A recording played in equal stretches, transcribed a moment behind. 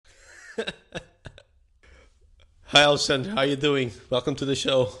Hi, Alexander. How you doing? Welcome to the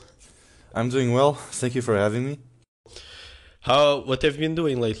show. I'm doing well. Thank you for having me. What have you been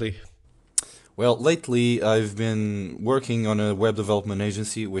doing lately? Well, lately I've been working on a web development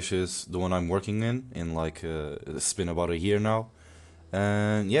agency, which is the one I'm working in like it's been about a year now.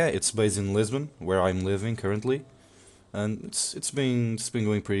 And yeah, it's based in Lisbon, where I'm living currently, and it's been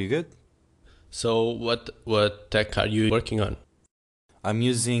going pretty good. So, what tech are you working on? I'm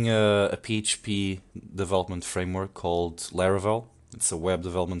using a PHP development framework called Laravel. It's a web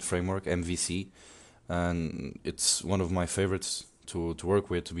development framework, MVC, and it's one of my favorites to work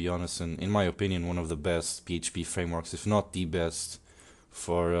with, to be honest. And in my opinion, one of the best PHP frameworks, if not the best,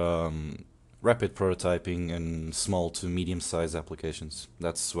 for rapid prototyping and small to medium-sized applications.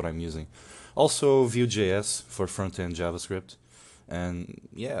 That's what I'm using. Also, Vue.js for front-end JavaScript, and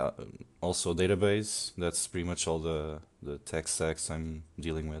yeah, also database. That's pretty much all the tech stacks I'm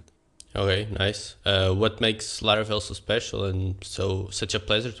dealing with. Okay, nice. What makes Laravel so special and such a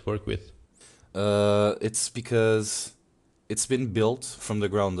pleasure to work with? It's because it's been built from the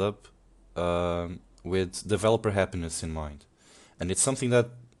ground up with developer happiness in mind. And it's something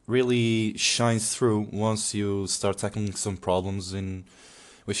that really shines through once you start tackling some problems in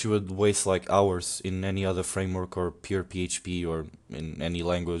which you would waste like hours in any other framework or pure PHP or in any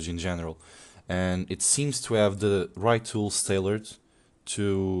language in general. And it seems to have the right tools tailored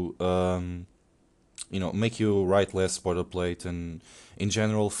to make you write less boilerplate and in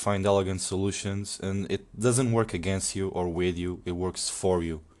general find elegant solutions, and it doesn't work against you or with you, it works for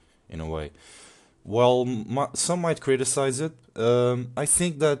you in a way. While some might criticize it, I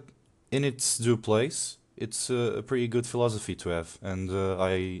think that in its due place it's a pretty good philosophy to have, and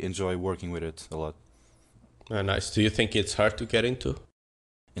I enjoy working with it a lot. Nice. Do you think it's hard to get into?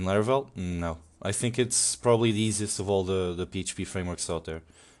 In Laravel, no, I think it's probably the easiest of all the PHP frameworks out there,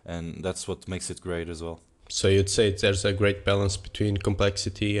 and that's what makes it great as well. So you'd say there's a great balance between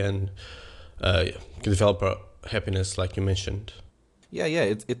complexity and uh, developer happiness, like you mentioned. Yeah.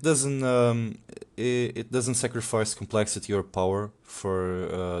 It doesn't sacrifice complexity or power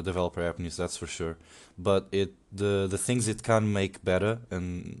for developer happiness. That's for sure. But the things it can make better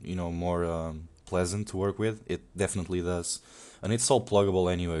and more pleasant to work with, it definitely does. And it's all pluggable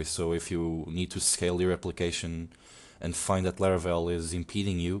anyway. So if you need to scale your application and find that Laravel is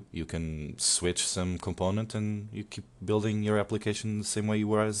impeding you, you can switch some component and you keep building your application the same way you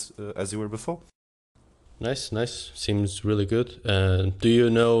were as you were before. Nice, nice. Seems really good. Do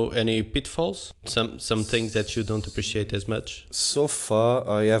you know any pitfalls? Some things that you don't appreciate as much? So far,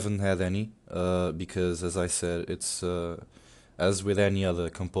 I haven't had any, because as I said, it's as with any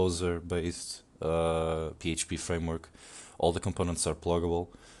other composer-based PHP framework, all the components are pluggable.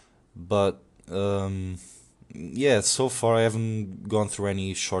 But yeah, so far I haven't gone through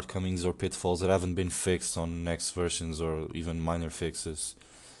any shortcomings or pitfalls that haven't been fixed on next versions or even minor fixes.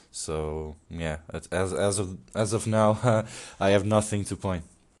 So yeah, as of now, I have nothing to point.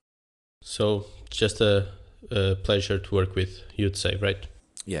 So just a pleasure to work with, you'd say, right?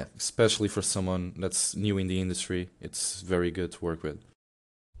 Yeah, especially for someone that's new in the industry, it's very good to work with.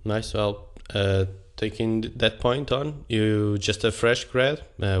 Nice. Well, taking that point on, you just a fresh grad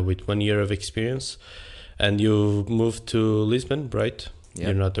with 1 year of experience, and you moved to Lisbon, right? Yeah,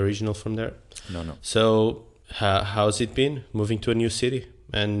 You're not original from there. no, no. So how's it been moving to a new city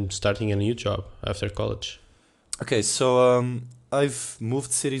and starting a new job after college? Okay, so I've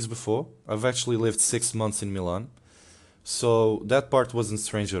moved cities before. I've actually lived 6 months in Milan, so that part wasn't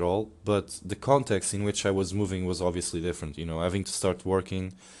strange at all. But the context in which I was moving was obviously different. Having to start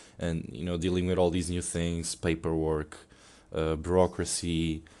working, and dealing with all these new things, paperwork,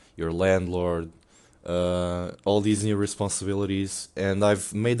 bureaucracy, your landlord, all these new responsibilities, and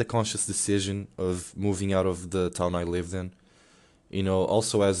I've made the conscious decision of moving out of the town I lived in.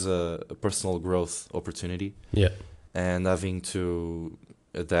 Also as a personal growth opportunity, Yeah. and having to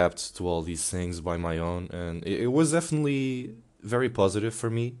adapt to all these things by my own. And it was definitely very positive for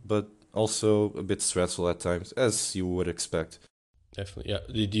me, but also a bit stressful at times, as you would expect. Definitely. Yeah.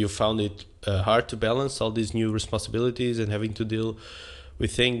 Did you found it hard to balance all these new responsibilities and having to deal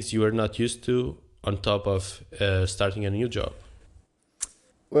with things you are not used to on top of starting a new job?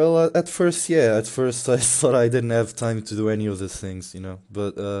 Well, at first, yeah. At first, I thought I didn't have time to do any of these things,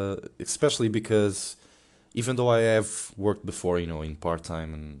 But especially because even though I have worked before, in part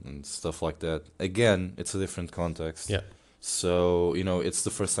time and stuff like that, again, it's a different context. Yeah. So, it's the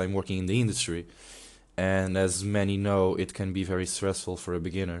first time working in the industry. And as many know, it can be very stressful for a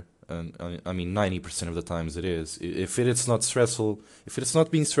beginner. And I mean, 90% of the times it is. If it's not stressful, if it's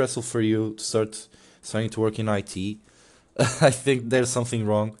not being stressful for you to starting to work in IT, I think there's something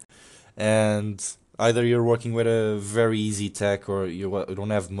wrong. and either you're working with a very easy tech or you don't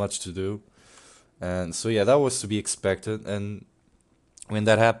have much to do. And so yeah, that was to be expected. And when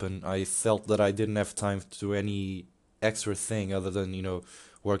that happened, I felt that I didn't have time to do any extra thing other than,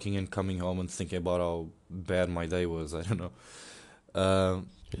 working and coming home and thinking about how bad my day was. I don't know. Um,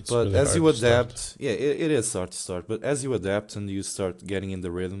 It's but really as hard you to start. adapt, yeah, it is hard to start. But as you adapt and you start getting in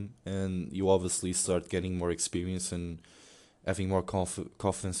the rhythm, and you obviously start getting more experience and having more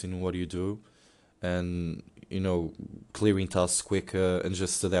confidence in what you do, and clearing tasks quicker and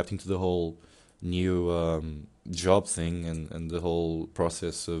just adapting to the whole new job thing and the whole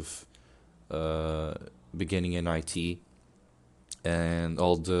process of uh, beginning in IT and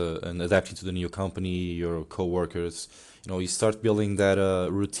adapting to the new company, your coworkers. You start building that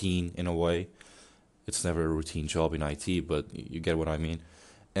routine in a way. It's never a routine job in IT, but you get what I mean.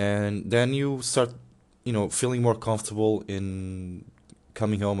 And then you start, feeling more comfortable in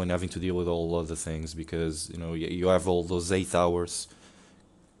coming home and having to deal with all other things because you have all those 8 hours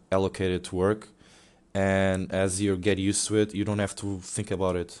allocated to work, and as you get used to it, you don't have to think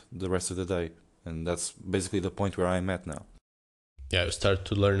about it the rest of the day, and that's basically the point where I'm at now. Yeah, you start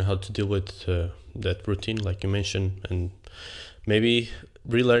to learn how to deal with that routine, like you mentioned, and maybe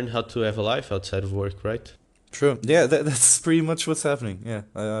relearn how to have a life outside of work, right? True. Yeah, that's pretty much what's happening. Yeah,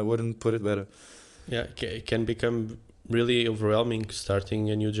 I wouldn't put it better. Yeah, it can become really overwhelming starting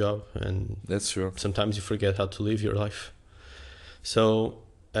a new job, and That's true. sometimes you forget how to live your life. So,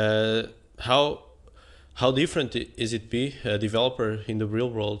 uh, how how different is it be a developer in the real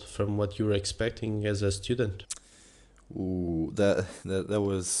world from what you were expecting as a student? Ooh, that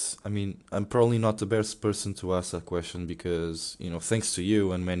was. I mean, I'm probably not the best person to ask that question because, thanks to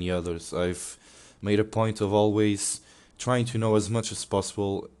you and many others, I've made a point of always trying to know as much as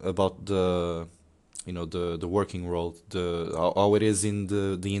possible about the working world, the how it is in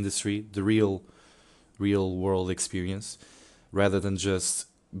the industry, the real world experience, rather than just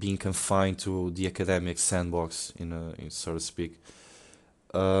being confined to the academic sandbox, so to speak.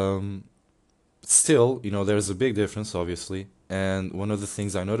 Um, Still, there's a big difference, obviously. And one of the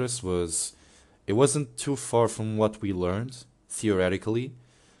things I noticed was it wasn't too far from what we learned theoretically,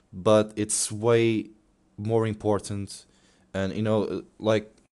 but it's way more important. And,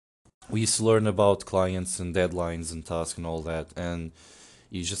 like we used to learn about clients and deadlines and tasks and all that. And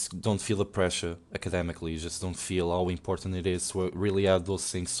you just don't feel the pressure academically. You just don't feel how important it is to really have those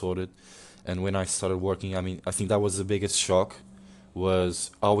things sorted. And when I started working, I mean, I think that was the biggest shock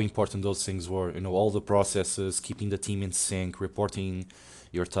was how important those things were. All the processes, keeping the team in sync, reporting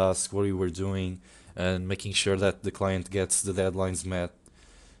your task, what you were doing, and making sure that the client gets the deadlines met.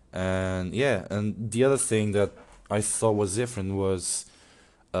 And yeah, and the other thing that I thought was different was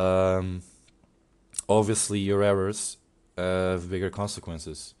um, obviously your errors have bigger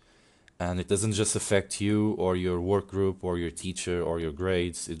consequences. And it doesn't just affect you or your work group or your teacher or your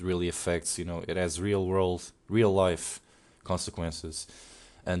grades. It really affects, it has real world, real life consequences.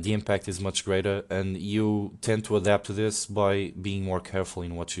 And the impact is much greater. And you tend to adapt to this by being more careful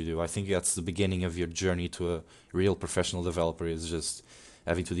in what you do. I think that's the beginning of your journey to a real professional developer, is just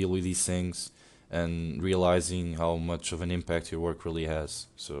having to deal with these things and realizing how much of an impact your work really has.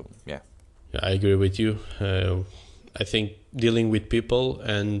 So, yeah. Yeah, I agree with you. I think dealing with people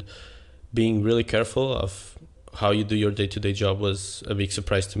and being really careful of how you do your day-to-day job was a big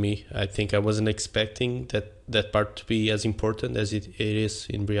surprise to me. I think I wasn't expecting that part to be as important as it is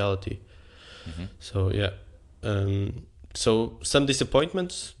in reality. hmm So yeah. So some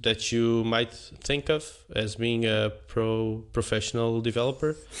disappointments that you might think of as being a professional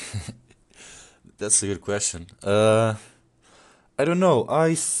developer. That's a good question. I don't know.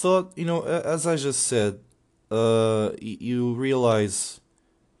 I thought, as I just said, you realize,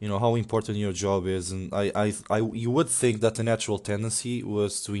 how important your job is, and you would think that the natural tendency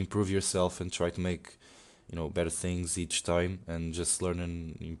was to improve yourself and try to make, better things each time, and just learn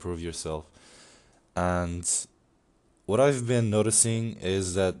and improve yourself. And what I've been noticing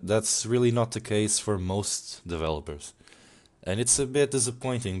is that that's really not the case for most developers, and it's a bit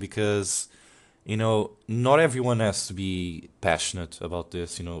disappointing because not everyone has to be passionate about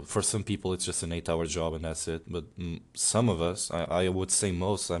this. For some people, it's just an 8 hour job and that's it. But some of us, I would say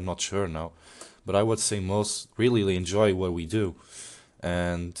most, I'm not sure now, but I would say most really enjoy what we do.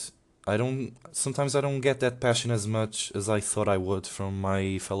 And sometimes I don't get that passion as much as I thought I would from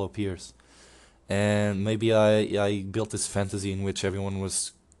my fellow peers. And maybe I built this fantasy in which everyone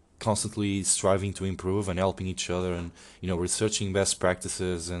was constantly striving to improve and helping each other and researching best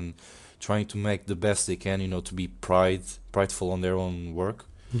practices and trying to make the best they can, to be prideful on their own work.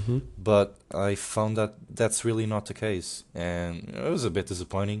 Mm-hmm. But I found that that's really not the case, and it was a bit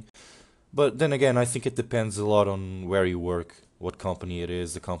disappointing. But then again, I think it depends a lot on where you work, what company it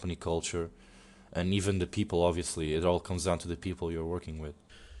is, the company culture, and even the people. Obviously, it all comes down to the people you're working with.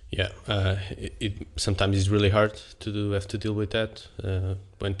 Yeah, it sometimes is really hard to have to deal with that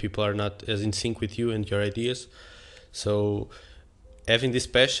when people are not as in sync with you and your ideas. So having this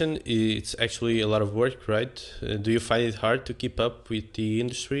passion, it's actually a lot of work, right? Do you find it hard to keep up with the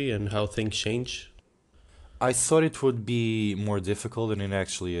industry and how things change? I thought it would be more difficult than it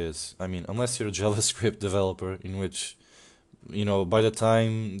actually is. I mean, unless you're a JavaScript developer, in which, by the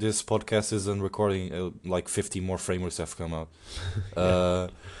time this podcast is done recording, like 50 more frameworks have come out. Yeah, Uh,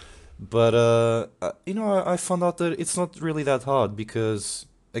 but I found out that it's not really that hard because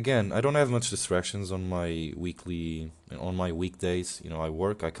again, I don't have much distractions on my weekdays. I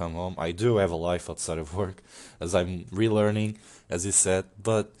work, I come home. I do have a life outside of work, as I'm relearning, as you said.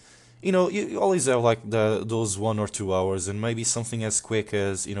 But you always have like those 1 or 2 hours, and maybe something as quick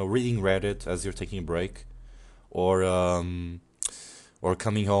as reading Reddit as you're taking a break, or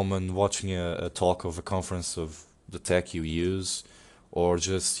coming home and watching a talk of a conference of the tech you use, or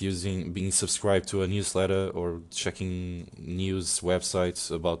just being subscribed to a newsletter, or checking news websites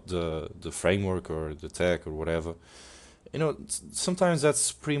about the framework or the tech or whatever. Sometimes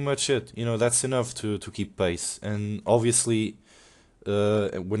that's pretty much it. That's enough to keep pace. And obviously,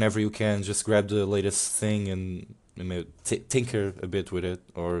 whenever you can, just grab the latest thing and maybe tinker a bit with it,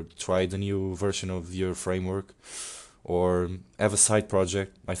 or try the new version of your framework, or have a side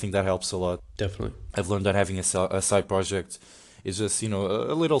project. I think that helps a lot. definitely. I've learned that having a side project is just,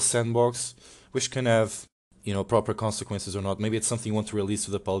 a little sandbox, which can have, proper consequences or not. Maybe it's something you want to release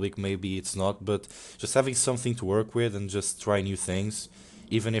to the public, maybe it's not, but just having something to work with and just try new things,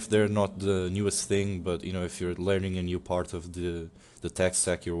 even if they're not the newest thing, but, if you're learning a new part of the tech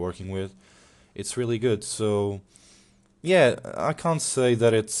stack you're working with, it's really good. So, yeah, I can't say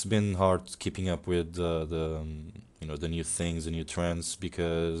that it's been hard keeping up with the new things, the new trends,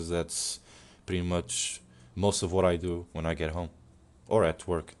 because that's pretty much most of what I do when I get home or at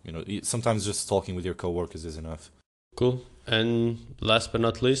work. Sometimes just talking with your coworkers is enough. Cool. And last but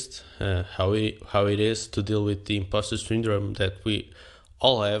not least, how it is to deal with the imposter syndrome that we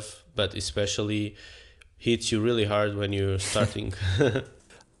all have, but especially hits you really hard when you're starting.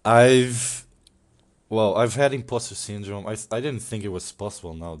 I've I've had imposter syndrome. I didn't think it was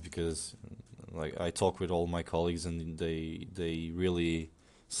possible now because like I talk with all my colleagues and they really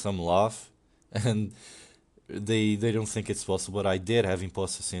some laugh and they don't think it's possible, but I did have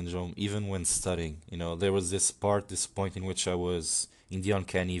imposter syndrome even when studying. There was this point in which I was in the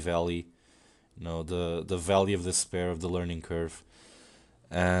uncanny valley, the valley of despair of the learning curve,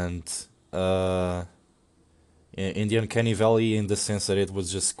 and uh, in the uncanny valley in the sense that it was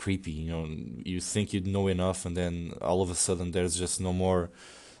just creepy. You think you'd know enough, and then all of a sudden there's just no more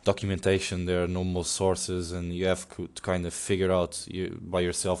documentation, there are no more sources, and you have to kind of figure out by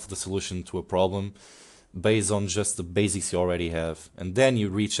yourself the solution to a problem based on just the basics you already have. And then you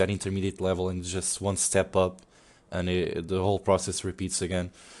reach that intermediate level and just one step up, and the whole process repeats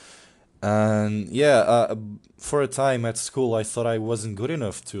again. And yeah, for a time at school, I thought I wasn't good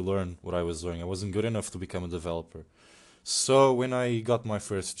enough to learn what I was learning. I wasn't good enough to become a developer. So when I got my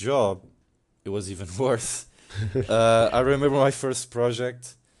first job, it was even worse. I remember my first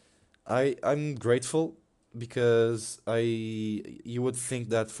project. I'm grateful because you would think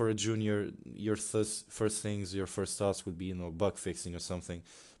that for a junior your first task would be bug fixing or something,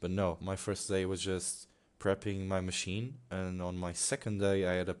 but no, my first day was just prepping my machine, and on my second day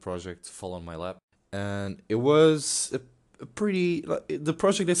I had a project fall on my lap, and it was a pretty the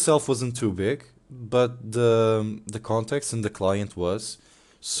project itself wasn't too big, but the context and the client was.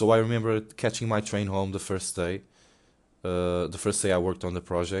 So I remember catching my train home the first day I worked on the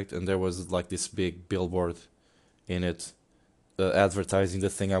project, and there was like this big billboard in it, advertising the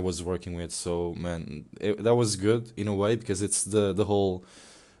thing I was working with. So man, that was good in a way because it's the whole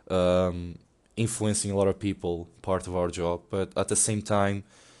um, influencing a lot of people part of our job. But at the same time,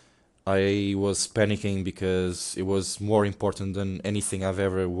 I was panicking because it was more important than anything I've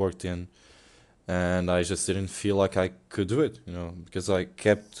ever worked in, and I just didn't feel like I could do it, because I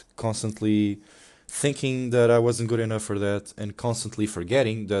kept constantly thinking that I wasn't good enough for that, and constantly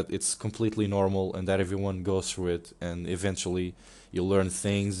forgetting that it's completely normal and that everyone goes through it, and eventually you learn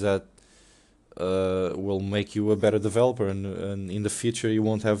things that will make you a better developer, and in the future you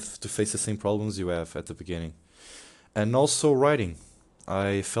won't have to face the same problems you have at the beginning. And also writing.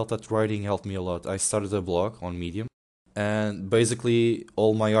 I felt that writing helped me a lot. I started a blog on Medium, and basically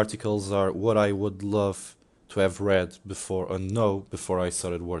all my articles are what I would love to have read before and know before I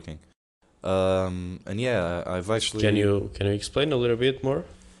started working. And yeah, I've Can actually you explain a little bit more?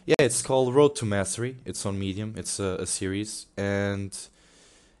 Yeah, it's called Road to Mastery. It's on Medium. It's a series, and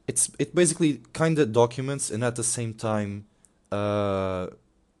it basically kind of documents and at the same time uh,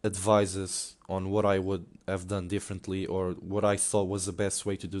 advises on what I would have done differently or what I thought was the best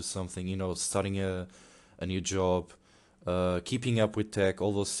way to do something. You know, starting a new job, keeping up with tech,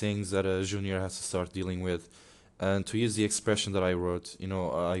 all those things that a junior has to start dealing with. And to use the expression that I wrote, you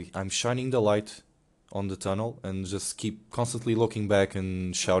know, I'm shining the light on the tunnel and just keep constantly looking back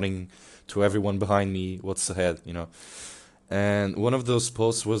and shouting to everyone behind me what's ahead, you know. And one of those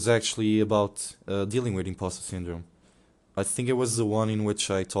posts was actually about dealing with imposter syndrome. I think it was the one in which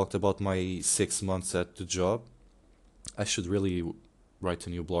I talked about my 6 months at the job. I should really write a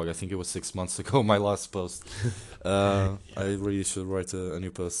new blog. I think it was 6 months ago, my last post. I really should write a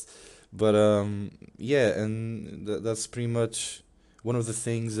new post. But yeah, and that's pretty much one of the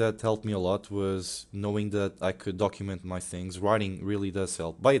things that helped me a lot was knowing that I could document my things. Writing really does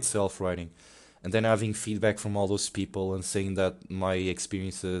help by itself, writing, and then having feedback from all those people and saying that my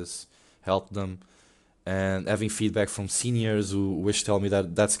experiences helped them, and having feedback from seniors who which tell me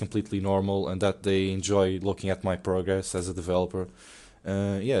that that's completely normal and that they enjoy looking at my progress as a developer.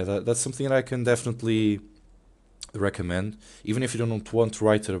 Yeah, that's something that I can definitely recommend. Even if you don't want to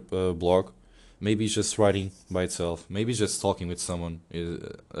write a blog, maybe just writing by itself, maybe just talking with someone,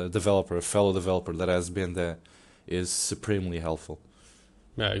 a developer, a fellow developer that has been there, is supremely helpful.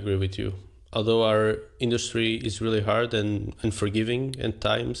 Yeah, I agree with you. Although our industry is really hard and unforgiving at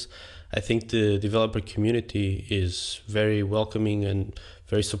times, I think the developer community is very welcoming and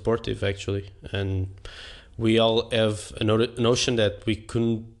very supportive, actually. And we all have a notion that we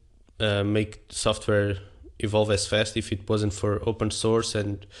couldn't make software evolve as fast if it wasn't for open source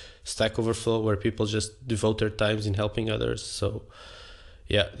and Stack Overflow, where people just devote their times in helping others. So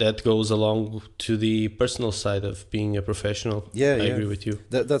yeah, that goes along to the personal side of being a professional. Yeah, I yeah. agree with you.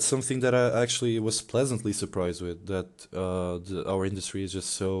 That's something that I actually was pleasantly surprised with. That our industry is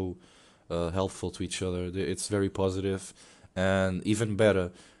just so helpful to each other. It's very positive, and even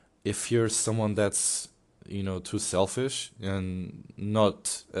better, if you're someone that's too selfish and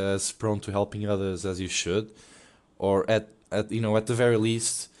not as prone to helping others as you should, or at the very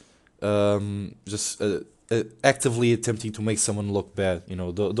least, just actively attempting to make someone look bad.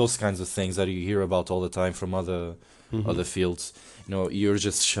 Those kinds of things that you hear about all the time from other fields. You're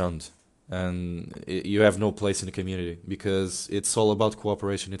just shunned, and you have no place in the community because it's all about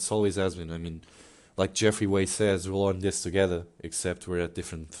cooperation. It's always has been. I mean, like Jeffrey Way says, we're all in this together, except we're at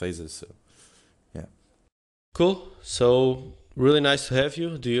different phases. So, yeah. Cool. So really nice to have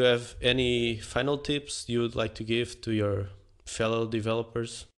you. Do you have any final tips you would like to give to your fellow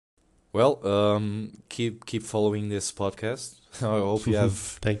developers? Well, keep following this podcast. I hope you have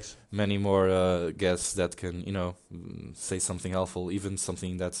Thanks. many more guests that can, say something helpful, even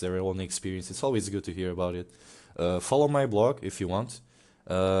something that's their own experience. It's always good to hear about it. Follow my blog if you want,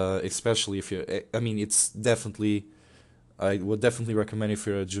 especially if you're. I mean, it's definitely. I would definitely recommend if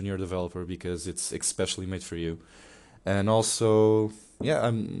you're a junior developer because it's especially made for you. And also, yeah,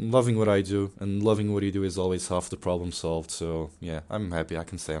 I'm loving what I do, and loving what you do is always half the problem solved. So yeah, I'm happy. I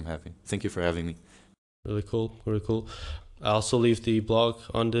can say I'm happy. Thank you for having me. Really cool. Really cool. I also leave the blog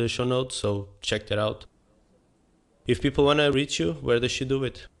on the show notes, so check that out. If people want to reach you, where they should do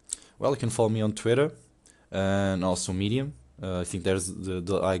it? Well, you can follow me on Twitter and also Medium. I think there's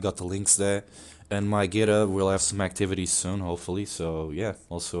I got the links there, and my GitHub will have some activities soon, hopefully. So yeah,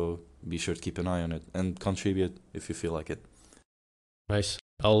 also be sure to keep an eye on it and contribute if you feel like it. Nice.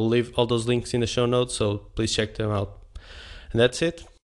 I'll leave all those links in the show notes, so please check them out. And that's it.